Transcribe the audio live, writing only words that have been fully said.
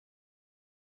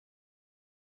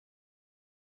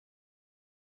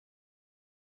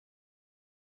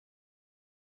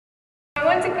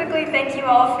want to quickly thank you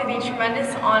all for the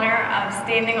tremendous honor of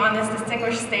standing on this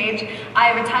distinguished stage.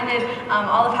 I've attended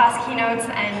all the past keynotes,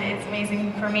 and it's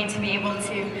amazing for me to be able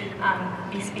to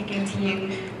be speaking to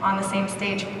you on the same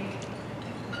stage.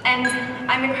 And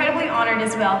I'm incredibly honored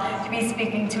as well to be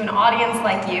speaking to an audience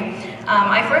like you.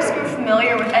 I first grew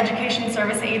familiar with education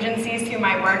service agencies through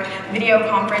my work video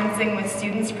conferencing with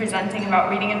students presenting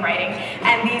about reading and writing,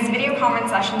 and these video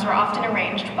conference sessions were often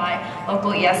arranged by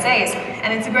local ESAs.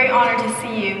 And it's a great honor to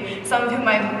see you, some of whom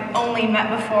I've only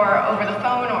met before over the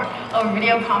phone or over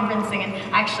video conferencing, and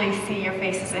actually see your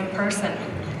faces in person.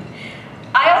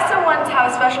 I also want to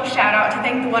have a special shout out to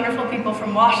thank the wonderful people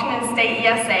from Washington State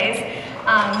ESAs.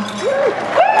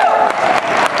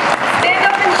 Stand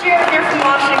up and cheer if you're from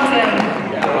Washington.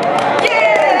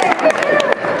 Yay!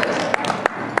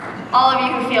 All of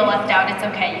you who feel left out, it's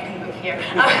okay, you can move here.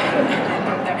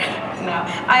 No,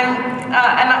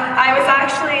 and I was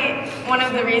actually, one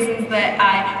of the reasons that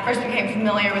I first became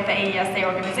familiar with the AESA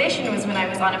organization was when I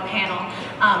was on a panel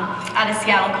at a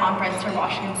Seattle conference for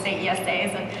Washington State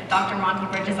ESAs, and Dr. Monty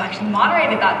Bridges actually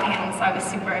moderated that panel, so I was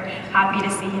super happy to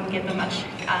see him get the much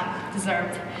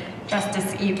deserved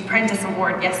Justice Prentice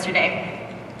Award yesterday.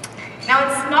 Now,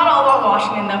 it's not all about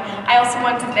Washington, though. I also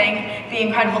want to thank the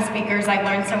incredible speakers I've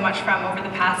learned so much from over the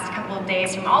past couple of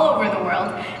days from all over the world,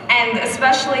 and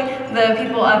especially the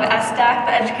people of ESDAC,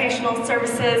 the Educational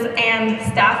Services and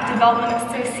Staff Development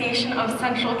Association of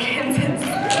Central Kansas.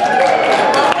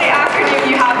 Lovely acronym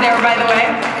you have there, by the way.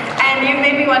 And you've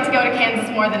made me want to go to Kansas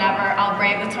more than ever. I'll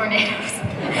brave the tornadoes.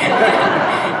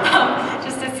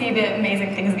 Just to see the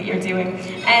amazing things that you're doing.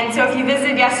 And so if you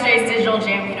visited yesterday's Digital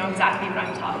Jam, you know exactly what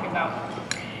I'm talking about.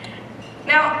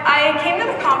 Now, I came to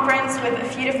the conference with a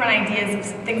few different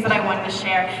ideas of things that I wanted to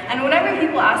share, and whenever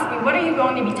people ask me, what are you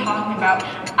going to be talking about,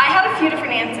 I had a few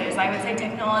different answers. I would say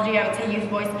technology, I would say youth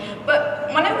voice,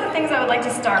 but one of the things I would like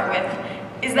to start with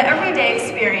is the everyday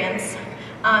experience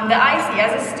that I see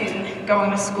as a student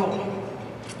going to school.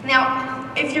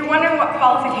 Now, if you're wondering what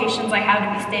qualifications I have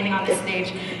to be standing on this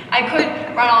stage, I could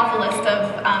run off a list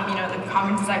of the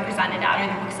conferences I presented at or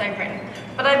the books I've written.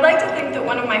 But I'd like to think that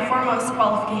one of my foremost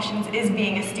qualifications is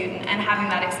being a student and having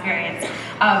that experience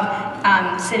of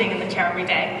sitting in the chair every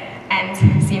day and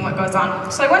seeing what goes on.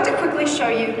 So I want to quickly show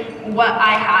you what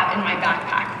I have in my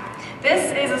backpack.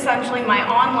 This is essentially my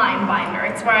online binder.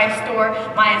 It's where I store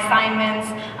my assignments,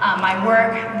 my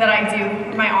work that I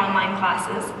do for my online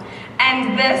classes.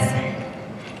 And this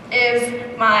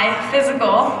is my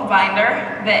physical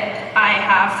binder that I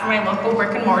have for my local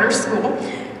brick and mortar school.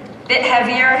 Bit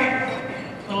heavier,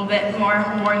 a little bit more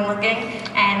worn looking,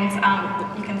 and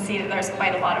you can see that there's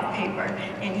quite a lot of paper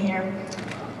in here.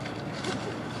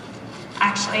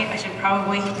 Actually, I should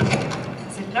probably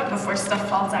zip it up before stuff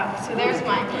falls out. So there's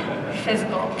my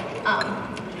physical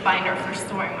binder for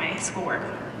storing my schoolwork.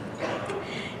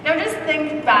 Now just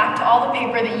think back to all the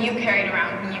paper that you carried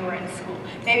around when you were in school.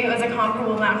 Maybe it was a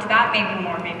comparable amount to that, maybe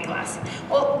more, maybe less.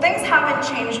 Well, things haven't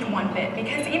changed one bit,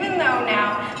 because even though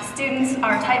now students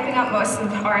are typing up most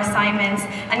of our assignments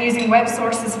and using web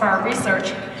sources for our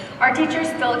research, our teachers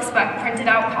still expect printed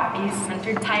out copies,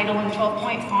 centered title, and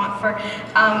 12-point font for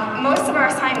most of our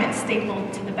assignments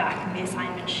stapled to the back of the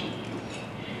assignment sheet.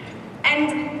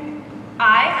 And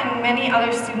I and many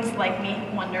other students like me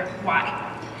wonder why.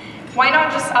 Why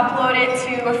not just upload it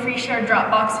to a free shared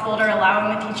Dropbox folder,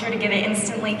 allowing the teacher to get it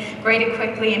instantly, grade it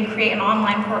quickly, and create an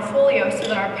online portfolio so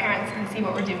that our parents can see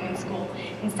what we're doing in school,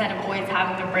 instead of always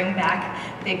having to bring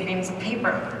back big reams of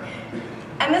paper?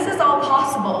 And this is all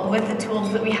possible with the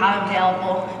tools that we have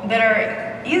available that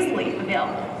are easily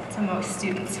available to most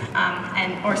students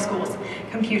or schools,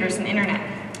 computers and internet.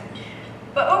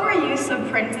 But overuse of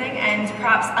printing and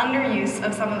perhaps underuse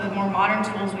of some of the more modern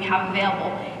tools we have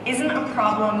available isn't a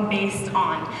problem based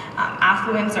on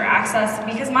affluence or access,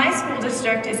 because my school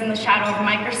district is in the shadow of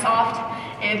Microsoft.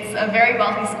 It's a very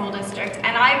wealthy school district,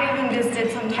 and I've even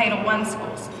visited some Title I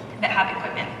schools that have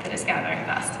equipment that is gathering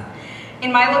dust.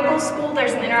 In my local school,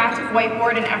 there's an interactive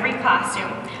whiteboard in every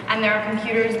classroom, and there are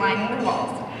computers lining the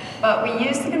walls. But we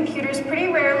use the computers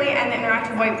pretty rarely, and the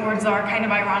interactive whiteboards are kind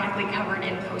of ironically covered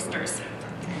in posters.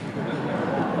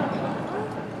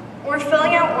 We're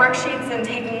filling out worksheets and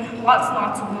taking lots and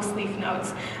lots of loose leaf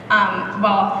notes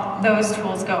while those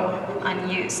tools go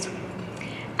unused.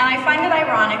 And I find it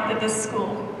ironic that this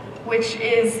school, which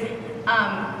is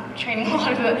training a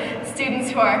lot of the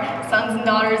students who are sons and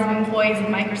daughters of employees of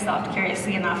Microsoft,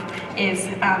 curiously enough, is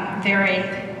very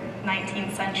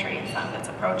 19th century in some of its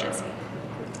approaches.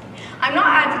 I'm not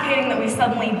advocating that we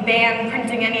suddenly ban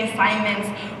printing any assignments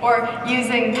or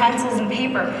using pencils and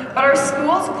paper, but our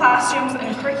schools, classrooms,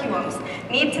 and curriculums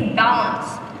need to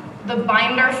balance the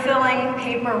binder-filling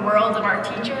paper world of our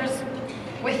teachers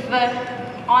with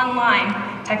the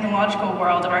online technological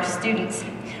world of our students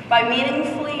by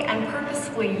meaningfully and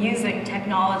purposefully using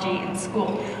technology in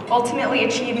school, ultimately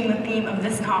achieving the theme of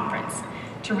this conference,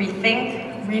 to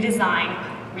rethink, redesign,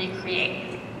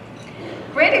 recreate.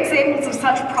 Great examples of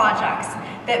such projects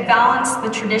that balance the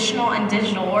traditional and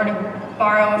digital, or to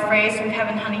borrow a phrase from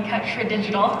Kevin Honeycutt,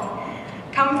 tradigital,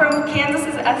 come from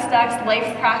Kansas's SDAC's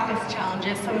Life Practice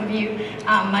Challenges. Some of you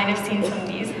might have seen some of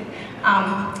these,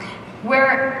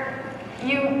 where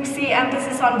you see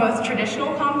emphasis on both traditional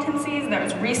competencies.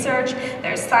 There's research,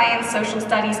 there's science, social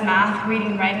studies, math,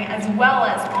 reading, writing, as well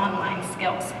as online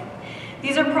skills.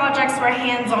 These are projects where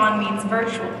hands-on means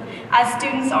virtual, as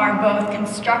students are both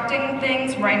constructing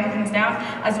things, writing things down,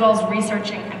 as well as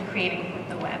researching and creating with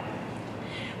the web.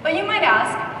 But you might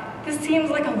ask, this seems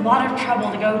like a lot of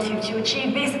trouble to go to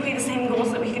achieve basically the same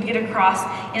goals that we could get across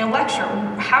in a lecture.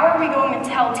 How are we going to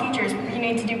tell teachers you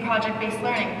need to do project-based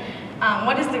learning?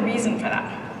 What is the reason for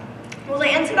that? Well, to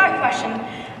answer that question,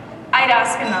 I'd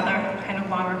ask another kind of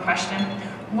longer question.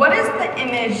 What is the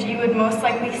image you would most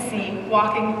likely see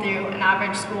walking through an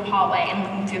average school hallway and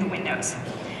looking through the windows?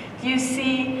 Do you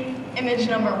see image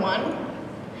number 1?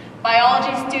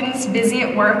 Biology students busy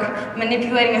at work,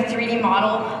 manipulating a 3D model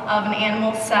of an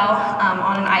animal cell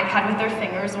on an iPad with their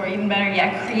fingers, or even better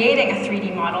yet, creating a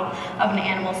 3D model of an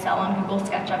animal cell on Google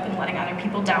SketchUp and letting other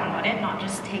people download it, not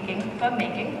just taking but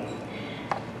making.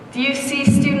 Do you see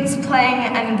students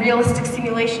playing in realistic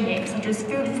simulation games such as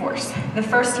Food Force, the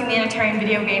first humanitarian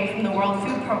video game from the World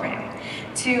Food Program,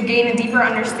 to gain a deeper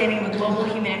understanding of a global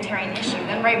humanitarian issue,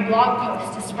 then write blog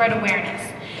posts to spread awareness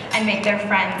and make their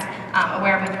friends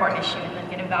aware of an important issue and then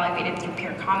get evaluated through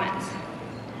peer comments?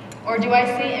 Or do I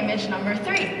see image number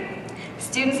 3?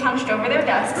 Students hunched over their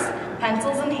desks,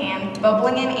 pencils in hand,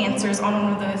 bubbling in answers on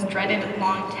one of those dreaded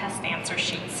long test answer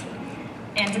sheets.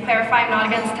 And to clarify, I'm not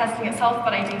against testing itself,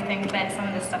 but I do think that some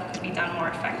of this stuff could be done more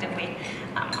effectively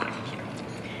on a computer.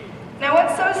 Now,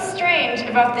 what's so strange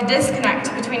about the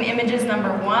disconnect between images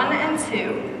number 1 and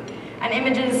 2 and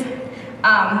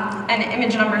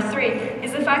image number 3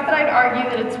 is the fact that I'd argue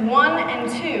that it's 1 and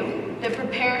 2 that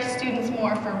prepare students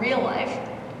more for real life,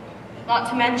 not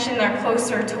to mention they're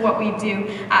closer to what we do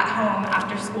at home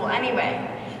after school anyway.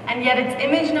 And yet it's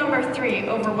image number 3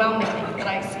 overwhelmingly that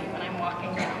I see when I'm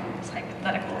walking down this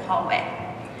hypothetical hallway.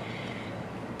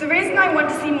 The reason I want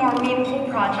to see more meaningful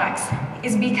projects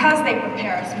is because they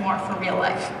prepare us more for real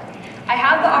life. I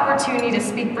had the opportunity to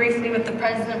speak briefly with the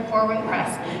president of Corwin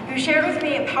Press, who shared with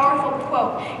me a powerful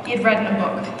quote he had read in a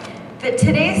book, that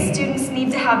today's students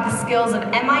need to have the skills of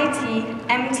MIT,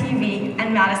 MTV,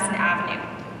 and Madison Avenue.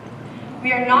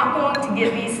 We are not going to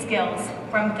get these skills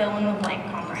from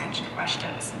fill-in-the-blank comprehension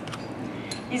questions.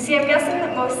 You see, I'm guessing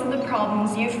that most of the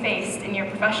problems you've faced in your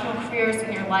professional careers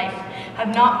in your life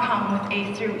have not come with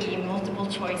A through E multiple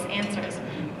choice answers.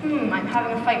 I'm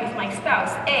having a fight with my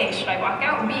spouse. A, should I walk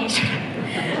out? B, should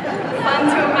I? Fun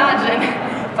to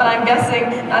imagine, but I'm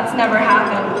guessing that's never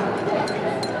happened.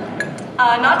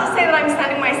 Not to say that I'm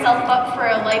setting myself up for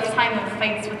a lifetime of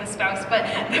fights with a spouse, but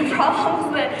the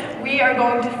problems that we are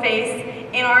going to face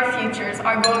in our futures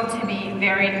are going to be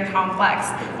varied and complex.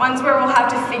 Ones where we'll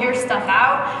have to figure stuff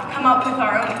out, come up with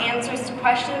our own answers to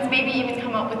questions, maybe even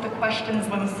come up with the questions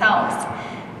themselves.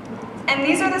 And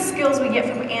these are the skills we get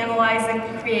from analyzing,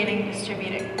 creating,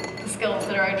 distributing, the skills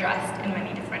that are addressed in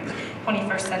many different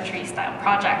 21st century style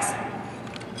projects.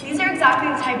 These are exactly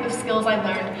the type of skills I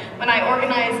learned when I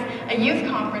organized a youth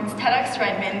conference, TEDx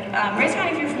Redmond. Raise your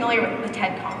hand if you're familiar with the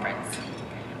TED conference.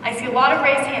 I see a lot of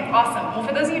raised hands. Awesome. Well,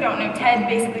 for those of you who don't know, TED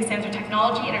basically stands for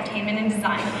Technology, Entertainment, and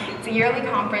Design. It's a yearly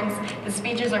conference. The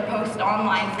speeches are posted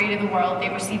online, free to the world. They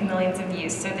receive millions of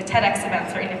views. So the TEDx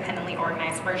events are independently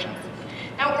organized versions.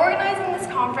 Now, organizing this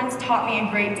conference taught me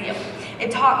a great deal. It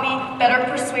taught me better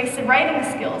persuasive writing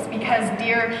skills because,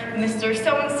 dear Mr.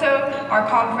 So-and-so, our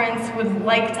conference would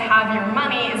like to have your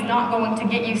money is not going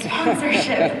to get you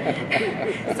sponsorship.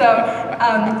 So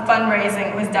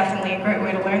fundraising was definitely a great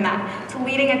way to learn that. To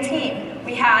leading a team.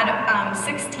 We had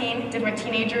 16 different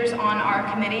teenagers on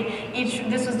our committee.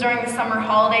 This was during the summer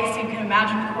holiday, so you can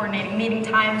imagine coordinating meeting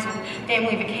times with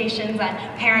family vacations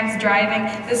and parents driving.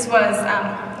 This was,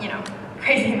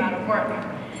 crazy amount of work.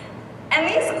 And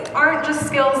these aren't just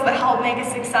skills that help make a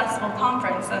successful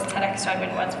conference, as TEDx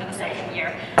Redmond was for the second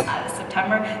year this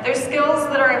September. They're skills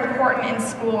that are important in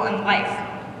school and life.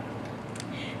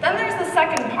 Then there's the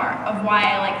second part of why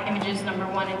I like images number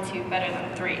 1 and 2 better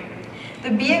than 3.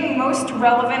 The being most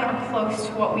relevant or close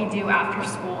to what we do after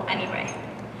school anyway.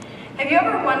 Have you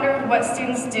ever wondered what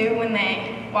students do when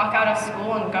they walk out of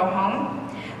school and go home?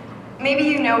 Maybe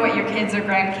you know what your kids or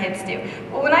grandkids do.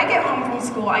 Well, when I get home from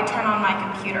school, I turn on my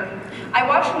computer. I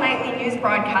watch a nightly news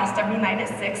broadcast every night at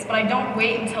 6, but I don't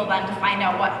wait until then to find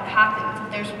out what happens.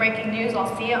 If there's breaking news,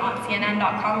 I'll see it on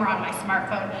CNN.com or on my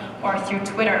smartphone or through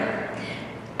Twitter.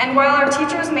 And while our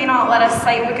teachers may not let us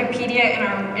cite Wikipedia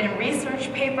in a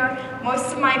research paper,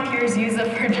 most of my peers use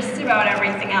it for just about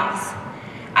everything else.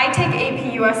 I take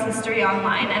AP US History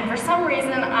online, and for some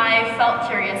reason I felt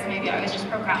curious, maybe I was just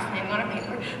procrastinating on a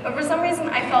paper, but for some reason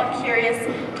I felt curious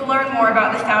to learn more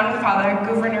about the founding father,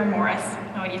 Gouverneur Morris,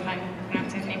 no idea if I'm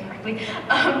pronouncing his name correctly,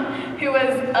 who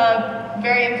was a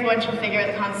very influential figure at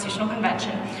the Constitutional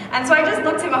Convention. And so I just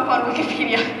looked him up on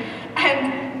Wikipedia,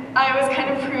 and I was kind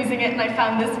of perusing it, and I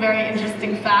found this very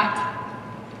interesting fact.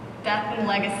 Death and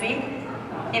legacy.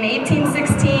 In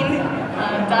 1816,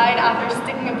 died after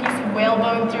sticking a piece of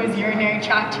whalebone through his urinary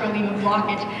tract to relieve a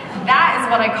blockage. That is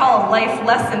what I call a life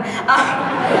lesson.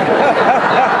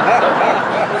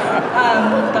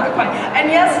 Not quite. And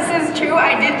yes, this is true.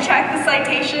 I did check the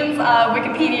citations.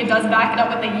 Wikipedia does back it up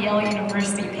with the Yale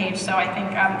University page, so I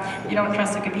think if you don't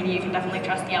trust Wikipedia, you can definitely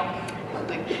trust Yale.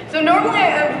 So normally,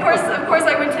 of course,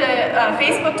 I went to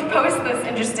Facebook to post this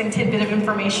interesting tidbit of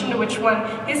information, to which one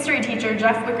history teacher,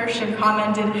 Jeff Wickersham,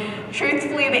 commented,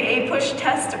 "Truthfully, the A-push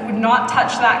test would not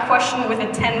touch that question with a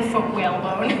 10-foot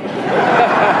whalebone."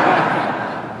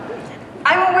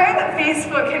 I'm aware that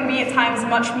Facebook can be at times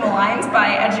much maligned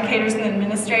by educators and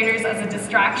administrators as a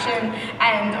distraction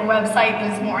and a website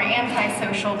that is more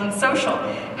anti-social than social.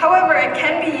 However, it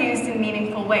can be used in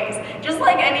meaningful ways. Just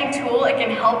like any tool, it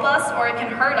can help us or it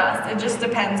can hurt us. It just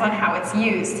depends on how it's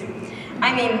used.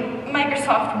 I mean,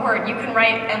 Microsoft Word, you can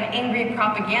write an angry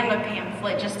propaganda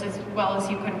pamphlet just as well as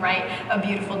you could write a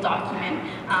beautiful document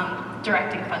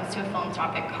directing funds to a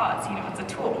philanthropic cause. You know, it's a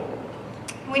tool.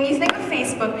 When you think of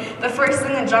Facebook, the first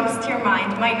thing that jumps to your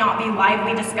mind might not be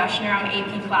lively discussion around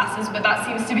AP classes, but that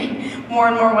seems to be more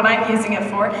and more what I'm using it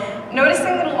for.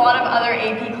 Noticing that a lot of other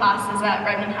AP classes at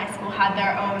Redmond High School had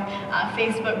their own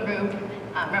Facebook group.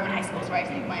 Redmond High School is where I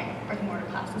take my brick-and-mortar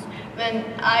classes. Then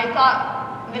I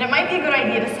thought that it might be a good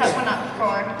idea to set one up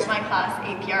for my class,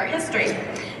 AP Art History.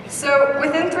 So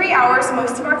within 3 hours,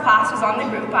 most of our class was on the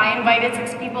group. I invited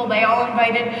 6 people, they all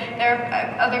invited their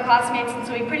other classmates, and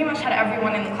so we pretty much had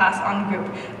everyone in the class on the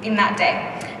group in that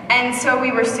day. And so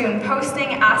we were soon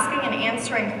posting, asking and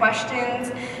answering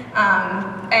questions,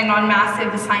 and on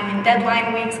massive assignment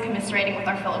deadline weeks, commiserating with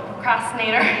our fellow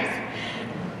procrastinators.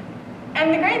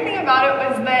 And the great thing about it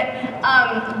was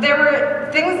that there were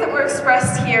things that were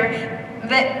expressed here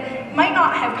that might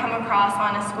not have come across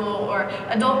on a school or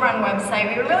adult-run website.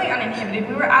 We were really uninhibited.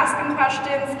 We were asking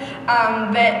questions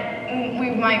that we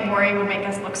might worry would make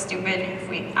us look stupid if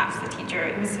we asked the teacher.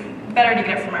 It was better to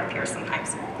get it from our peers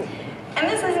sometimes. And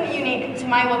this isn't unique to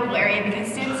my local area because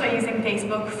students are using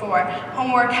Facebook for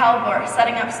homework help or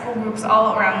setting up school groups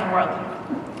all around the world.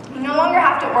 You no longer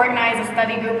have to organize a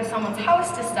study group at someone's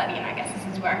house to study, and I guess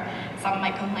this is where some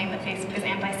might complain that Facebook is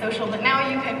antisocial, but now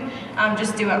you can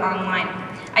just do it online.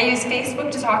 I use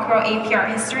Facebook to talk about AP Art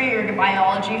History or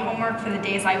biology homework for the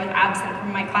days I was absent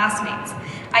from my classmates.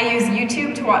 I use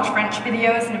YouTube to watch French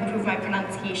videos and improve my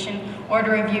pronunciation or to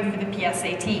review for the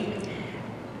PSAT.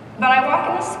 But I walk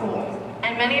into school,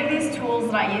 and many of these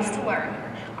tools that I used to learn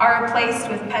are replaced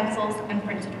with pencils and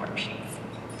printed worksheets.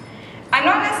 I'm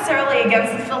not necessarily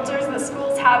against the filters that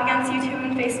schools have against YouTube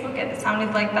and Facebook. It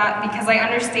sounded like that because I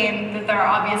understand that there are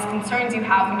obvious concerns you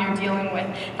have when you're dealing with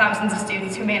thousands of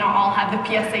students who may not all have the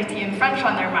PSAT in French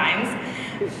on their minds.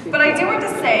 But I do want to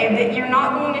say that you're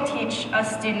not going to teach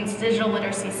us students digital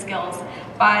literacy skills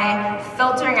by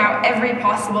filtering out every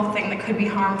possible thing that could be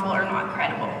harmful or not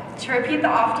credible. To repeat the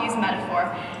oft-used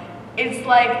metaphor, it's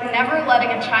like never letting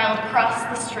a child cross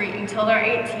the street until they're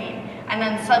 18, and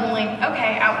then suddenly,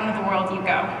 okay, out into the world you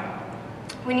go.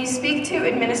 When you speak to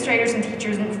administrators and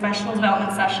teachers in professional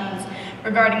development sessions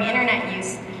regarding internet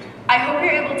use, I hope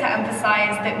you're able to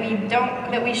emphasize that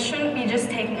we shouldn't be just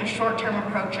taking a short-term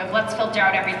approach of let's filter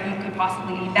out everything that could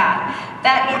possibly be bad.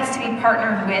 That needs to be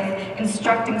partnered with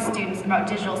instructing students about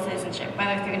digital citizenship,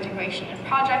 whether through integration in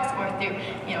projects or through,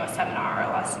 a seminar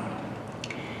or a lesson.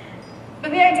 But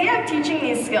the idea of teaching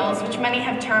these skills, which many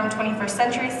have termed 21st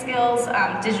century skills,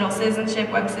 digital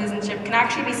citizenship, web citizenship, can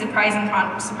actually be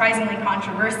surprisingly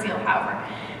controversial, however.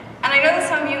 And I know that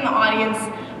some of you in the audience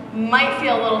might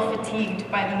feel a little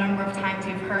fatigued by the number of times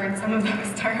you've heard some of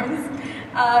those terms.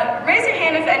 Raise your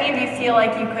hand if any of you feel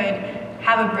like you could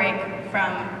have a break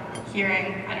from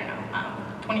hearing,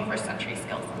 21st century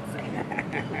skills, let's say.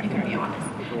 You can be honest.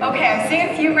 Okay, I'm seeing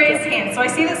a few raised hands. So I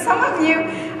see that some of you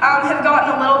have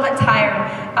gotten a little bit tired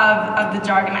of the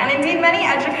jargon. And indeed, many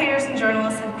educators and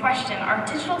journalists have questioned, are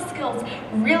digital skills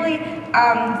really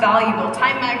valuable?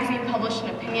 Time magazine published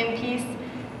an opinion piece.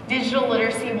 Digital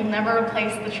literacy will never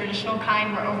replace the traditional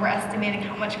kind. We're overestimating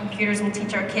how much computers will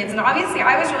teach our kids. And obviously,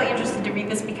 I was really interested to read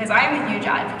this because I am a huge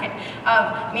advocate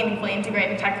of meaningfully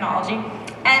integrating technology.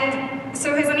 And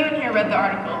so has anyone here read the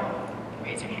article?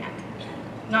 Raise your hand.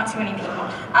 Not too many people.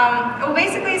 It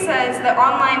basically says that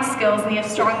online skills need a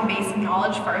strong base of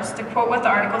knowledge first. To quote what the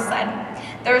article said,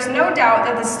 there is no doubt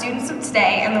that the students of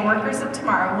today and the workers of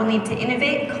tomorrow will need to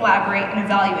innovate, collaborate, and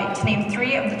evaluate, to name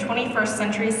 3 of the 21st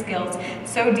century skills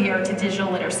so dear to digital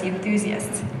literacy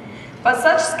enthusiasts. But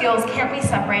such skills can't be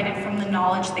separated from the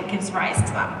knowledge that gives rise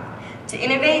to them. To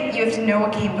innovate, you have to know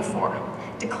what came before.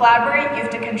 To collaborate, you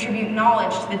have to contribute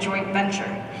knowledge to the joint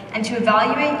venture. And to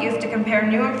evaluate, you have to compare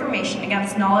new information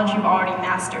against knowledge you've already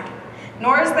mastered.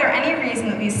 Nor is there any reason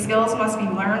that these skills must be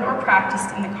learned or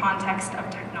practiced in the context of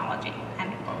technology.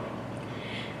 End quote.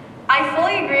 I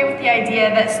fully agree with the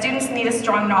idea that students need a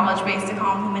strong knowledge base to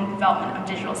complement the development of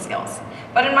digital skills.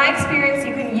 But in my experience,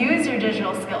 you can use your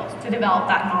digital skills to develop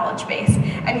that knowledge base.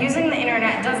 And using the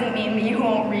internet doesn't mean that you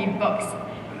won't read books.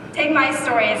 Take my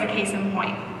story as a case in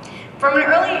point. From an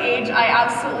early age, I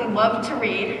absolutely loved to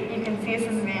read. You can see this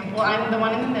as an example. I'm the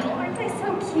one in the middle. Aren't I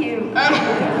so cute?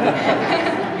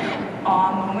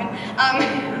 Aw moment.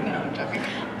 No, I'm joking.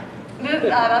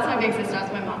 That's my big sister,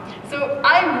 that's my mom. So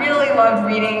I really loved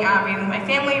reading, reading with my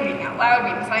family, reading out loud,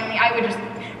 reading silently. I would just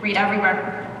read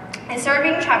everywhere. I started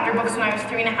reading chapter books when I was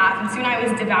 3 and a half, and soon I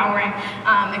was devouring.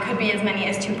 It could be as many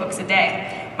as 2 books a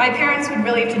day. My parents would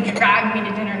really have to drag me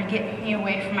to dinner to get me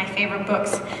away from my favorite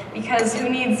books, because who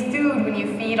needs food when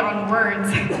you feed on words?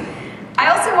 I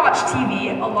also watched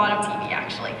TV, a lot of TV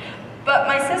actually. But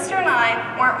my sister and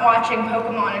I weren't watching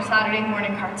Pokemon or Saturday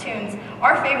morning cartoons.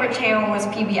 Our favorite channel was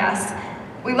PBS.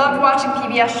 We loved watching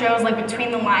PBS shows like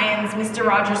Between the Lions, Mr.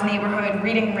 Rogers' Neighborhood,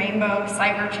 Reading Rainbow,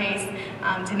 Cyber Chase,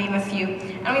 to name a few.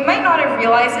 And we might not have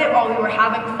realized it while we were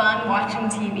having fun watching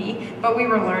TV, but we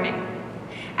were learning.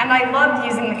 And I loved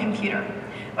using the computer.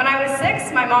 When I was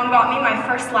 6, my mom got me my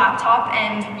first laptop,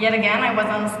 and yet again, I was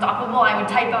unstoppable. I would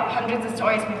type out hundreds of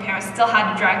stories, my parents still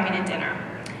had to drag me to dinner.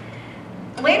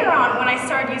 Later on, when I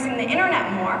started using the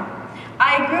internet more,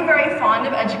 I grew very fond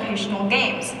of educational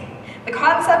games. The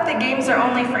concept that games are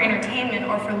only for entertainment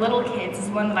or for little kids is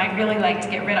one that I'd really like to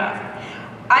get rid of.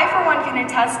 I, for one, can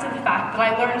attest to the fact that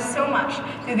I learned so much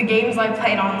through the games I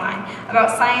played online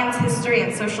about science, history,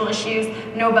 and social issues,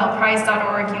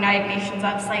 NobelPrize.org, United Nations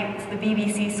websites, the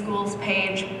BBC Schools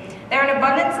page. There are an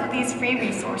abundance of these free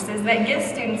resources that get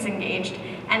students engaged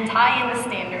and tie in the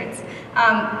standards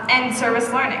and service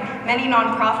learning. Many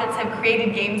nonprofits have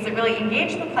created games that really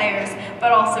engage the players,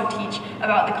 but also teach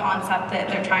about the concept that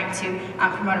they're trying to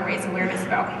promote and raise awareness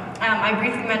about. I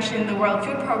briefly mentioned the World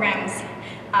Food Program's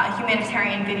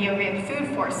humanitarian video game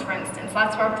Food Force, for instance.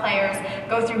 That's where players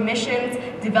go through missions,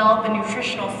 develop a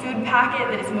nutritional food packet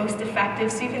that is most effective,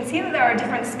 so you can see that there are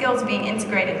different skills being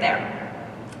integrated there.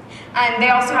 And they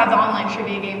also have the online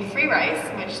trivia game Free Rice,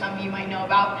 which some of you might know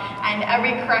about, and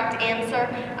every correct answer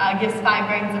gives 5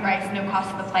 grains of rice, no cost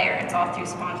to the player. It's all through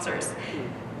sponsors.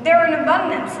 There are an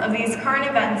abundance of these current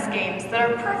events games that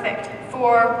are perfect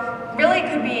for, really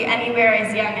could be anywhere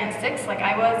as young as 6, like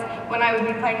I was when I would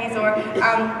be playing these, or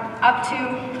up to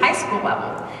high school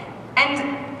level.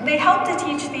 And they help to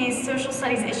teach these social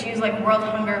studies issues like world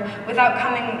hunger without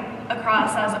coming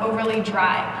across as overly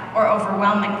dry or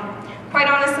overwhelming. Quite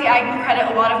honestly, I can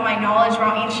credit a lot of my knowledge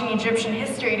around ancient Egyptian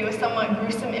history to a somewhat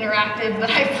gruesome interactive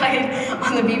that I played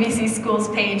on the BBC Schools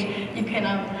page. You can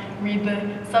read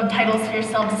the subtitles for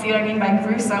yourself to see what I mean by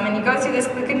gruesome. And you go through this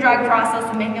click and drag process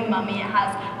to make a mummy. It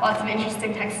has lots of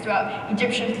interesting text about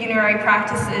Egyptian funerary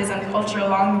practices and culture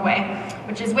along the way,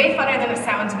 which is way funner than it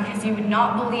sounds because you would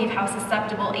not believe how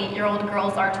susceptible 8-year-old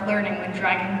girls are to learning when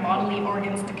dragging bodily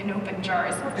organs to canopic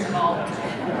jars involved.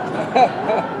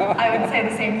 I would say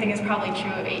the same thing is probably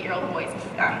true of 8-year-old boys,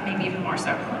 maybe even more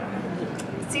so.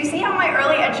 So you see how my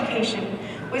early education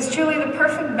was truly the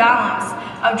perfect balance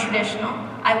of traditional.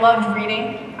 I loved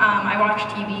reading. I watched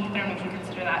TV. I don't know if you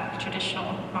consider that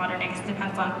traditional, modern, it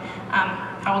depends on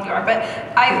how old you are. But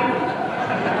I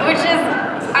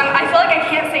feel like I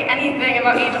can't say anything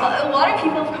about age. A lot of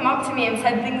people have come up to me and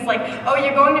said things like, oh,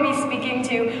 you're going to be speaking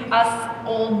to us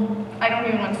old, I don't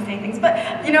even want to say things, but,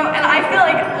 you know, and I feel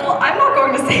like, well, I'm not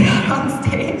going to say that on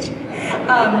stage.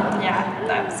 Yeah,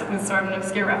 that was sort of an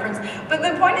obscure reference. But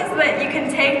the point is that you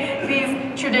can take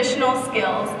these traditional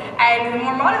skills and the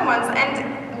more modern ones,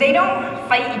 and they don't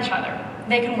fight each other.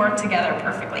 they can work together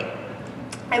perfectly.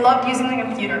 I loved using the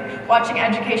computer, watching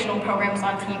educational programs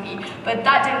on TV, but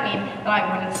that didn't mean that I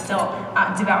wouldn't still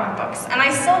devour books. And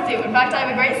I still do. In fact, I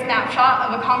have a great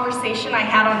snapshot of a conversation I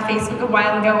had on Facebook a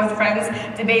while ago with friends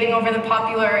debating over the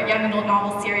popular young adult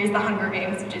novel series, The Hunger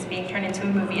Games, which is being turned into a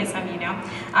movie, as some of you know.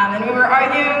 And we were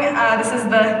arguing, this is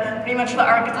pretty much the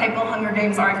archetypal Hunger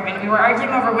Games argument. We were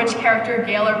arguing over which character,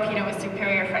 Gale or Peeta, was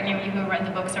superior. For any of you who read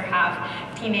the books or have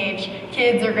teenage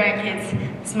kids or grandkids,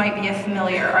 this might be a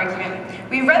familiar argument.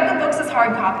 We read the books as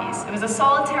hard copies. It was a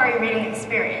solitary reading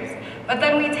experience. But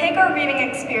then we take our reading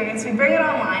experience, we bring it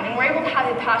online, and we're able to have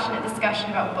a passionate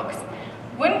discussion about books.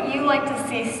 Wouldn't you like to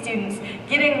see students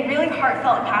getting really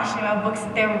heartfelt and passionate about books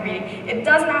that they were reading? It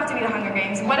doesn't have to be The Hunger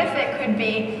Games. What if it could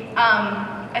be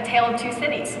A Tale of Two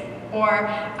Cities? Or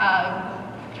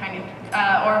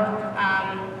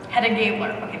Hedda Gabler.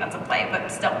 Okay, that's a play, but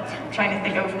still, I'm trying to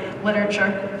think of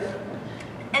literature.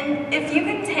 And if you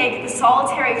can take the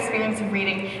solitary experience of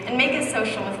reading and make it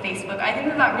social with Facebook, I think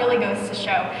that really goes to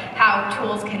show how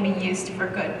tools can be used for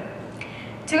good.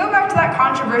 To go back to that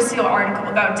controversial article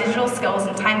about digital skills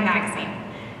in Time magazine,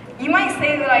 you might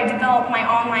say that I developed my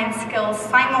online skills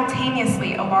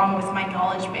simultaneously along with my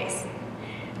knowledge base.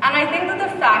 And I think that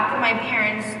the fact that my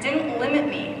parents didn't limit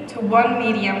me to one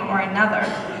medium or another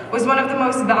was one of the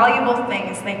most valuable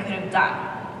things they could have done.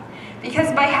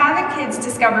 Because by having kids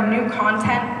discover new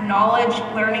content, knowledge,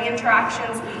 learning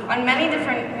interactions on many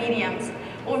different mediums,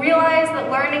 we'll realize that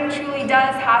learning truly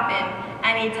does happen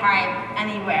anytime,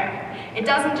 anywhere. It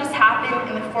doesn't just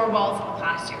happen in the four walls of a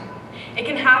classroom. It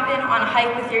can happen on a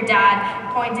hike with your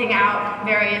dad, pointing out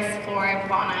various flora and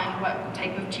fauna and what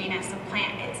type of genus a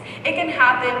plant is. It can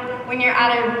happen when you're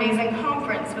at an amazing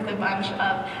conference with a bunch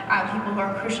of people who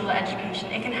are crucial to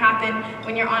education. It can happen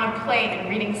when you're on a plane and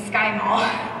reading Sky Mall.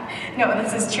 No,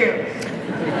 this is true.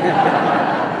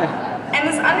 And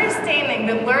this understanding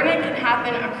that learning can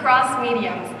happen across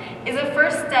mediums is a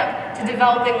first step to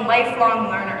developing lifelong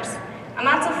learners. And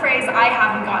that's a phrase I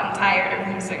haven't gotten tired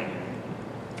of using.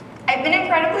 I've been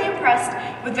incredibly impressed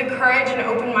with the courage and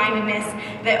open-mindedness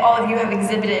that all of you have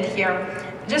exhibited here.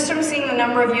 Just from seeing the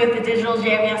number of you at the Digital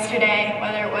Jam yesterday,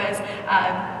 whether it was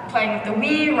playing with the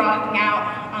Wii, rocking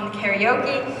out on the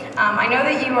karaoke, I know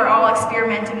that you are all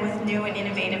experimenting with new and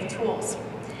innovative tools.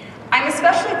 I'm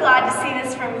especially glad to see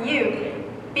this from you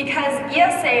because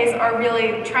ESAs are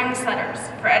really trendsetters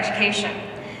for education.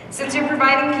 Since you're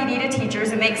providing PD to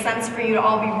teachers, it makes sense for you to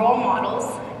all be role models,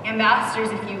 ambassadors,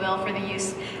 if you will, for the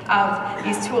use of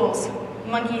these tools.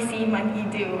 Monkey see, monkey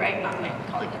do, right? Not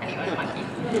calling anyone a monkey.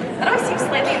 That always seems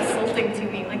slightly insulting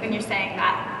to me, like when you're saying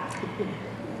that.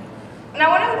 Now,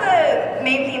 one of the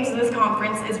main themes of this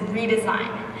conference is redesign,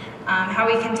 how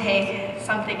we can take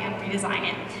something and redesign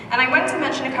it. And I wanted to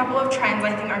mention a couple of trends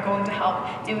I think are going to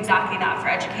help do exactly that for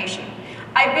education.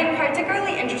 I've been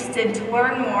particularly interested to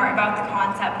learn more about the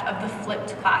concept of the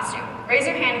flipped classroom. Raise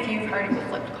your hand if you've heard of the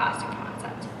flipped classroom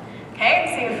concept. Okay,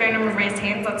 I'm seeing a fair number of raised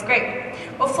hands, that's great.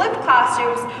 Well, flipped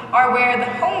classrooms are where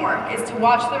the homework is to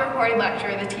watch the recorded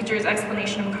lecture, the teacher's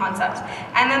explanation of a concept,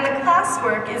 and then the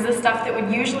classwork is the stuff that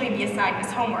would usually be assigned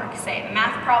as homework, say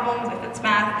math problems, if it's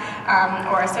math,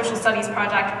 or a social studies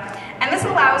project. And this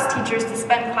allows teachers to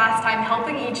spend class time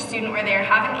helping each student where they are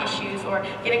having issues or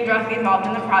getting directly involved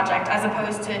in the project, as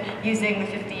opposed to using the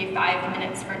 55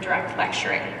 minutes for direct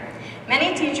lecturing.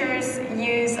 Many teachers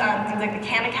use things like the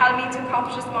Khan Academy to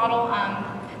accomplish this model.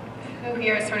 Who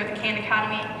here is sort of the Khan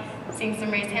Academy? Seeing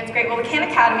some raised hands, great. Well, the Khan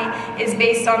Academy is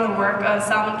based on the work of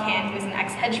Salman Khan, who's an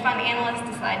ex-hedge fund analyst,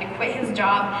 decided to quit his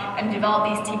job and develop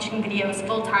these teaching videos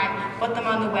full-time, put them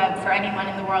on the web for anyone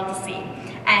in the world to see.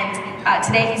 And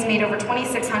today he's made over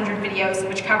 2,600 videos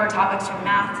which cover topics from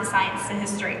math to science to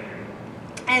history.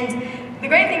 And the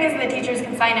great thing is that teachers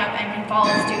can sign up and can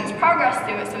follow students' progress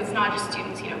through it, so it's not just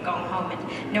students, going home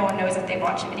and no one knows if they've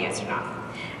watched the videos or not.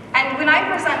 And when I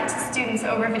present to students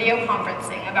over video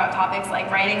conferencing about topics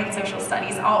like writing and social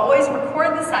studies, I'll always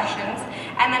record the sessions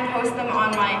and then post them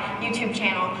on my YouTube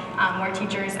channel where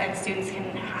teachers and students can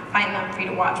find them free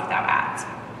to watch without ads.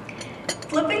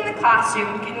 Flipping the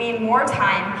classroom can mean more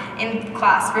time in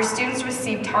class for students to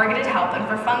receive targeted help and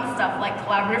for fun stuff like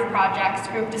collaborative projects,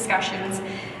 group discussions.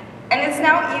 And it's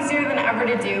now easier than ever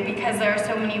to do because there are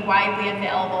so many widely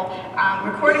available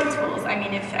recording tools. I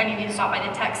mean, if any of you stop by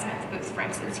the TechSmith booth, for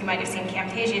instance, you might have seen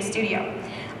Camtasia Studio.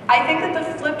 I think that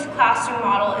the flipped classroom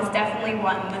model is definitely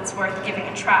one that's worth giving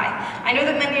a try. I know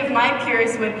that many of my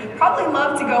peers would probably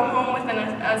love to go home with an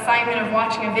assignment of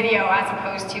watching a video as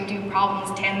opposed to do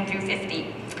problems 10 through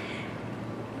 50.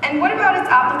 And what about its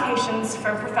applications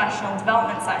for professional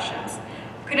development sessions?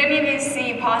 Could any of you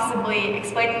see possibly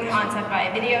explaining the concept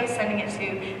via video, sending it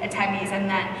to attendees, and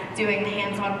then doing the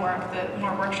hands-on work, the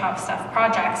more workshop stuff,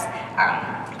 projects,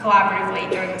 collaboratively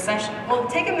during the session? We'll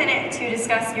take a minute to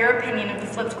discuss your opinion of the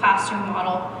flipped classroom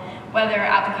model, whether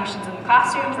applications in the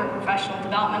classroom for professional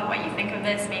development, what you think of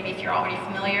this. Maybe if you're already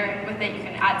familiar with it, you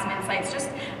can add some insights.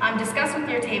 Just discuss with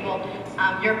your table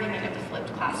your opinion of the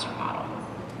flipped classroom model.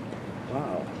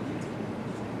 Wow.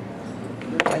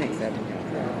 I think that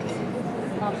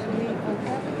I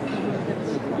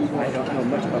don't know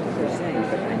much about what they're saying,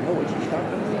 but I know what she's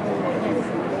talking about.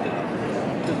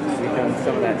 We've done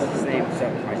some of that same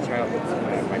stuff. My child,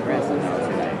 my grandson now is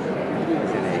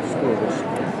in a school which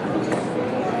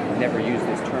never used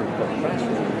this term called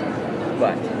classroom,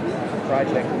 but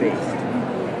project-based.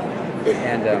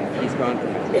 And he's gone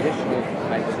from a traditional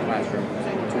type of classroom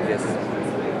to this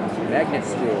magnet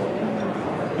school,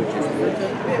 which is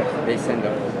they send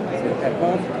up at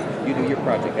home. You do your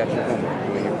project. That's your homework.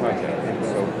 Doing your project. And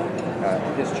so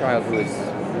this child who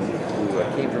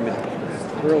came from a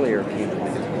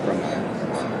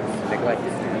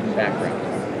neglected background,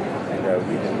 and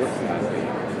we've been working on the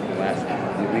last.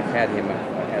 We've had him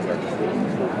as our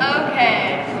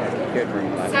okay.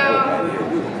 So,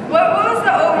 what was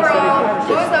the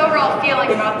overall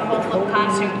feeling about the whole flipped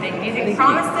classroom thing? Do you think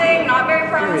promising? Not very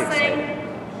promising?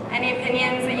 Any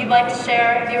opinions that you'd like to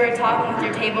share? If you were talking with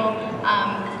your table,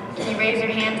 can you raise your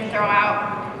hand to throw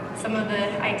out some of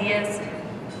the ideas,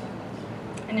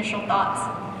 initial thoughts?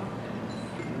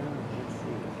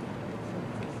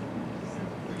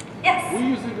 Yes? We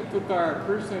use it with our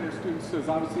Career Center students because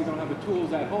obviously they don't have the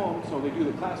tools at home, so they do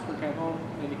the classwork at home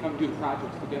and you come do the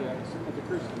projects together at the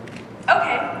Career Center.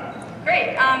 Okay,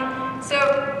 great.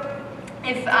 So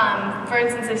if, for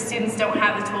instance, if students don't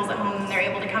have the tools at home, then they're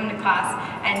able to come to class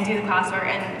and do the classwork,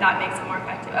 and that makes it more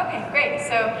effective. Okay, great.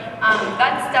 So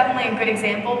that's definitely a good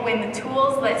example. When the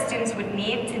tools that students would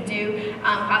need to do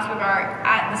classwork are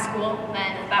at the school,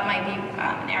 then that might be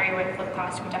an area where the flipped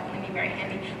classroom would definitely be very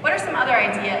handy. What are some other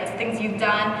ideas, things you've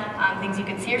done, things you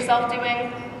could see yourself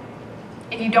doing?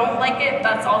 If you don't like it,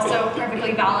 that's also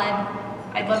perfectly valid.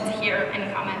 I'd love to hear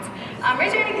any comments.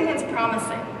 Raise your hand if you think it's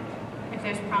promising, if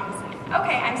there's promising.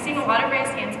 Okay, I'm seeing a lot of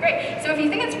raised hands. Great. So if you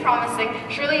think it's promising,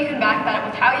 surely you can back that up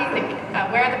with how you think,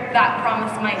 where that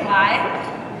promise might lie.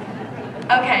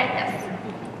 Okay, yes.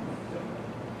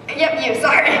 Yep, you,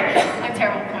 sorry. I'm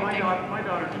terrible at pointing. My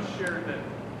daughter just shared that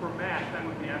for math, that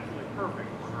would be absolutely perfect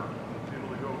for her. To be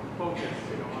able to go focus,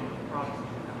 on the process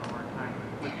and have a hard time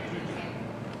with teaching.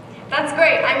 That's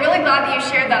great. I'm really glad that you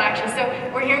shared that, actually. So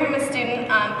we're hearing from a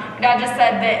student. Dad just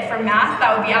said that for math,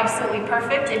 that would be absolutely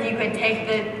perfect if you could take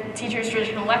the teacher's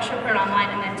traditional lecture, put it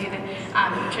online, and then do the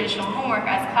traditional homework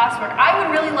as classwork. I would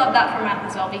really love that for math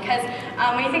as well, because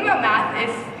when you think about math,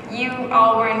 if you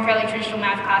all were in fairly traditional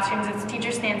math classrooms, as the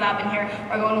teacher stands up and here,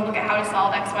 we're going to look at how to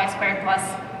solve xy squared plus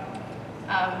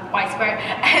y squared,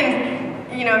 and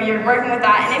you're working with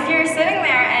that. And if you're sitting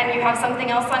there and you have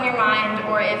something else on your mind,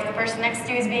 or if the person next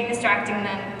to you is being distracting,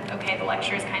 then okay, the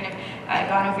lecture is kind of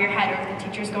gone over your head, or if the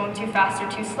teacher's going too fast or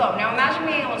too slow. Now imagine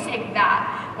being able to take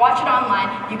that, watch it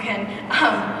online. You can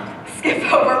skip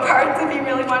over parts if you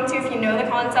really want to, if you know the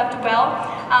concept well,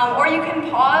 or you can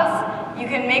pause. You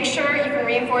can make sure you can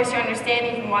reinforce your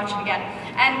understanding. You can watch it again,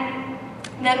 and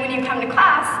then when you come to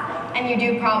class and you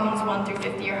do problems 1 through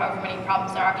 50 or however many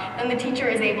problems there are, then the teacher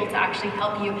is able to actually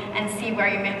help you and see where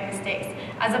you're making mistakes,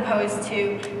 as opposed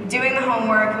to doing the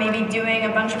homework, maybe doing a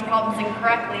bunch of problems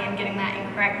incorrectly and getting that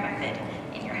incorrect method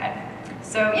in your head.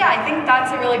 So yeah, I think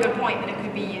that's a really good point, that it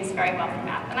could be used very well for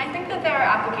math. And I think that there are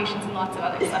applications in lots of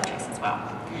other subjects as well.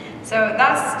 So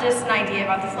that's just an idea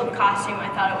about the flipped classroom. I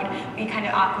thought it would be kind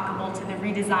of applicable to the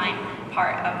redesign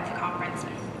part of the conference.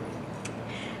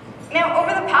 Now, over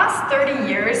the past 30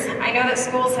 years, I know that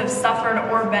schools have suffered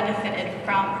or benefited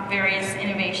from various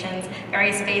innovations,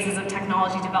 various phases of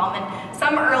technology development.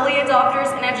 Some early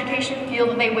adopters in education feel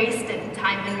that they wasted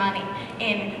time and money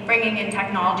in bringing in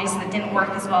technologies that didn't work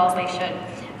as well as they should.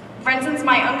 For instance,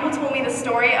 my uncle told me the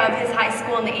story of his high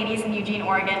school in the 80s in Eugene,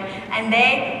 Oregon, and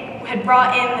they had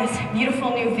brought in this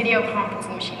beautiful new video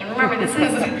conferencing machine. And remember, this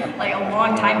is like a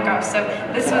long time ago, so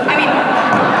this was,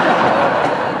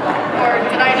 or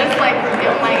did I just like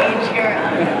reveal my age here?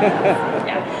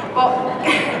 Yeah, well,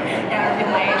 yeah, reveal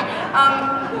my age.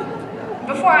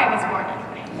 Before I was born,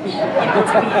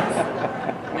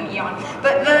 an eon.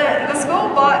 But the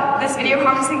school bought this video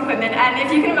conferencing equipment, and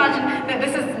if you can imagine that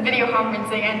this is video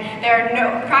conferencing, and there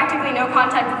are practically no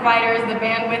contact providers, the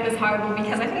bandwidth is horrible,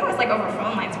 because I think it was like over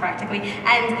phone lines practically,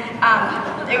 and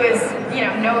it was,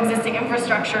 no existing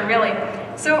infrastructure really.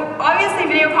 So obviously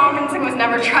video conferencing was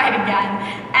never tried again,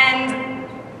 and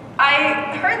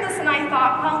I heard this and I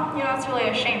thought, well, you know, it's really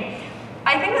a shame.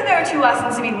 I think that there are two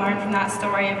lessons to be learned from that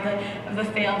story of the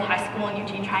failed high school in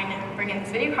Eugene trying to bring in this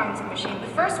video conferencing machine.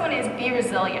 The first one is be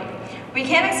resilient. We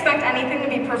can't expect anything to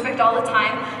be perfect all the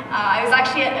time. I was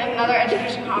actually at another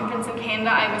education conference in Canada.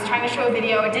 I was trying to show a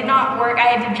video. It did not work.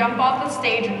 I had to jump off the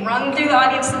stage and run through the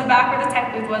audience to the back where the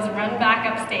tech booth was, run back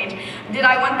up stage. Did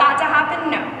I want that to happen?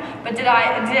 No. But did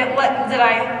I let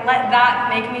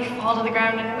that make me fall to the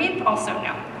ground and weep? Also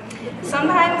no.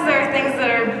 Sometimes there are things that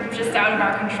are just out of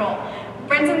our control.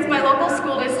 For instance, my local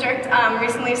school district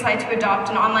recently decided to adopt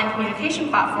an online communication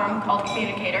platform called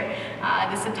Communicator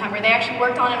this September. They actually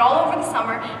worked on it all over the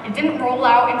summer. It didn't roll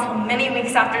out until many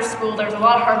weeks after school. There was a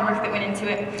lot of hard work that went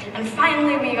into it. And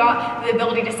finally, we got the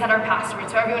ability to set our password.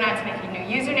 So everyone had to make a new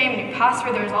username, a new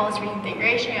password. There was all this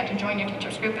reconfiguration. You had to join your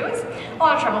teacher's group. It was a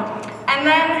lot of trouble. And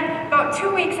then about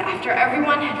 2 weeks after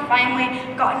everyone had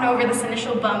finally gotten over this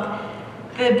initial bump,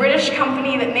 the British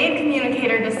company that made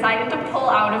Communicator decided to pull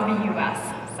out of the US.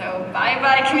 So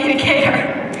bye-bye Communicator.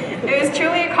 It was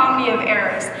truly a comedy of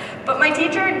errors. But my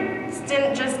teacher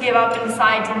didn't just give up and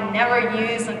decide to never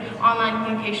use an online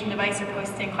communication device or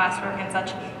posting classwork and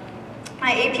such.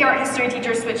 My AP Art History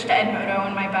teacher switched to Edmodo,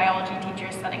 and my biology teacher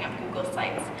is setting up Google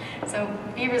Sites. So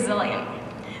be resilient.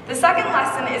 The second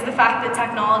lesson is the fact that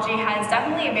technology has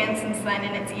definitely advanced since then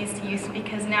in its ease to use,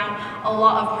 because now a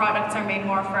lot of products are made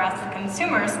more for us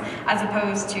consumers as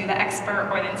opposed to the expert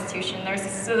or the institution.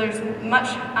 There's much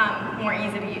more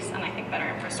ease of use and I think better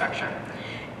infrastructure.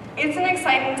 It's an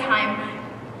exciting time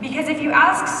because if you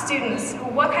ask students,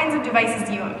 what kinds of devices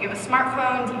do you own? Do you have a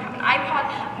smartphone? Do you have an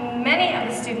iPod? Many of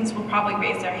the students will probably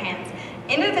raise their hands.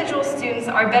 Individual students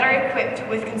are better equipped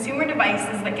with consumer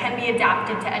devices that can be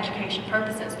adapted to education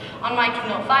purposes. On my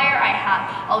Kindle Fire, I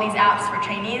have all these apps for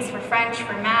Chinese, for French,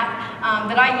 for math,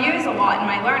 that I use a lot in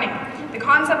my learning. The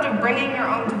concept of bringing your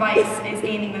own device is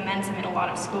gaining momentum in a lot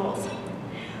of schools.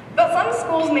 But some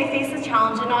schools may face the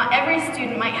challenge that not every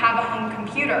student might have a home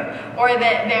computer, or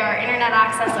that their internet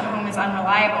access at home is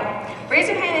unreliable. Raise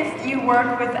your hand if you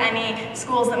work with any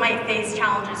schools that might face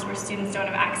challenges where students don't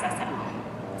have access at home.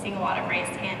 Seeing a lot of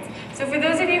raised hands. So for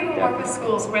those of you who work with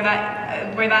schools where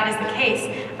that is the case,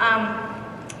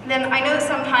 then I know that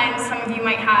sometimes some of you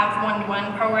might have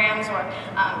one-to-one programs or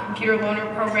computer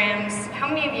loaner programs. How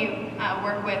many of you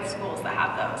work with schools that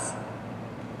have those?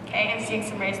 Okay, I'm seeing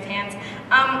some raised hands.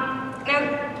 Now,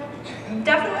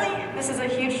 definitely, this is a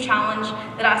huge challenge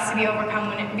that has to be overcome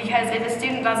because if a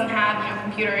student doesn't have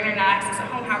computer internet access at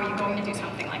home, how are you going to do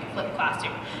something like a flipped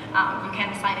classroom? You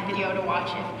can't assign a video to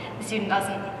watch if the student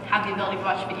doesn't have the ability to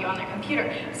watch video on their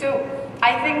computer. So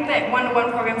I think that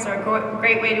one-to-one programs are a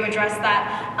great way to address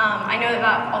that. I know that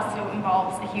that also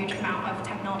involves a huge amount of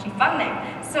technology funding.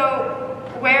 So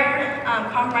where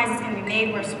compromises can be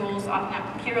made, where schools often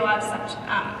have computer labs, such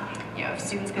if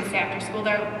students can stay after school,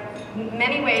 there are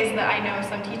many ways that I know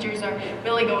some teachers are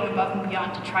really going above and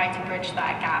beyond to try to bridge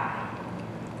that gap.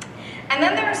 And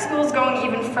then there are schools going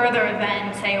even further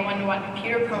than, say, a one-to-one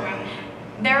computer program.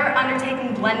 They're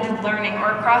undertaking blended learning,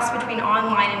 or a cross between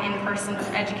online and in-person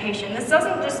education. This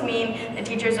doesn't just mean that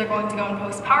teachers are going to go and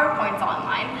post PowerPoints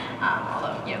online,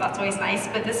 although that's always nice,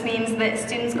 but this means that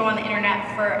students go on the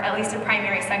internet for at least a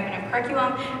primary segment of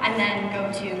curriculum and then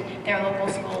go to their local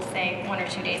schools, say, 1 or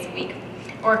 2 days a week,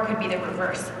 or it could be the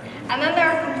reverse. And then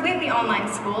there are completely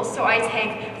online schools, so I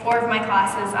take 4 of my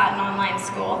classes at an online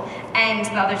school, and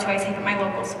the other 2 I take at my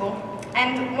local school.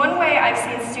 And one way I've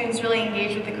seen students really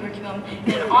engage with the curriculum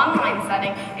in an online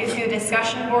setting is through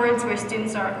discussion boards where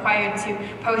students are required to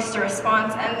post a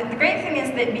response. And the great thing is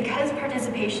that because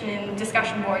participation in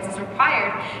discussion boards is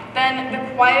required, then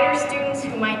the quieter students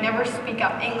who might never speak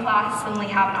up in class suddenly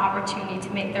have an opportunity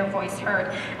to make their voice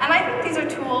heard. And I think these are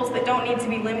tools that don't need to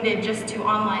be limited just to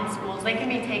online schools. They can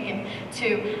be taken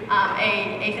to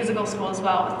a physical school as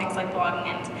well with things like blogging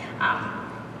and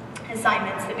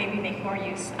assignments that maybe make more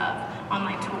use of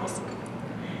online tools.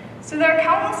 So there are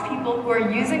countless people who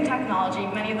are using technology,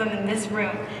 many of them in this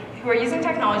room, who are using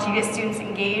technology to get students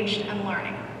engaged and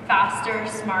learning faster,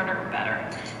 smarter, better.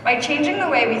 By changing the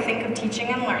way we think of teaching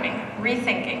and learning,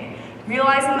 rethinking,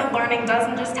 realizing that learning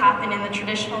doesn't just happen in the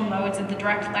traditional modes of the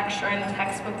direct lecture and the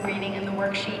textbook reading and the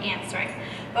worksheet answering,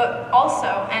 but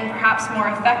also, and perhaps more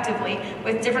effectively,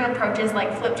 with different approaches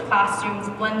like flipped classrooms,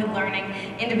 blended learning,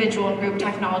 individual and group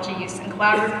technology use, and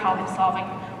collaborative problem solving,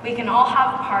 we can all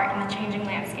have a part in the changing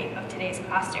landscape of today's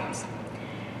classrooms.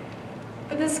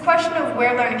 But this question of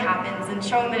where learning happens and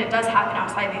showing that it does happen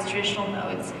outside these traditional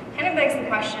modes kind of begs the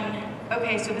question,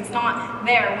 okay, so if it's not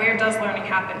there, where does learning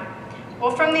happen? Well,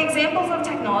 from the examples of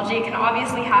technology, it can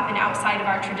obviously happen outside of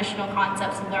our traditional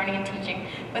concepts of learning and teaching,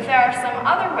 but there are some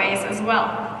other ways as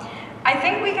well. I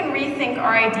think we can rethink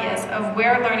our ideas of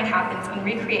where learning happens and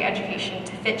recreate education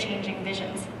to fit changing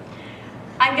visions.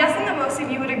 I'm guessing that most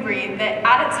of you would agree that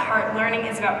at its heart, learning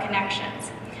is about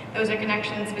connections. Those are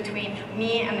connections between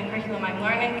me and the curriculum I'm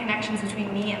learning, connections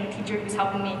between me and the teacher who's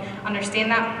helping me understand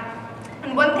that.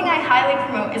 And one thing I highly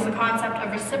promote is the concept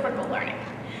of reciprocal learning,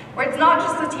 where it's not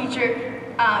just the teacher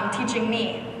teaching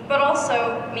me, but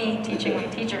also me teaching my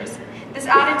teachers. This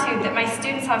attitude that my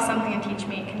students have something to teach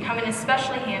me can come in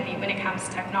especially handy when it comes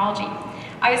to technology.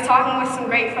 I was talking with some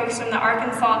great folks from the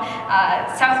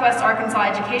Southwest Arkansas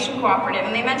Education Cooperative,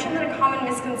 and they mentioned that a common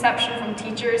misconception from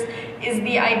teachers is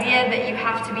the idea that you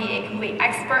have to be a complete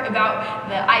expert about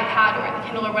the iPad or the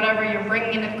Kindle or whatever you're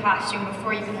bringing into the classroom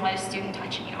before you can let a student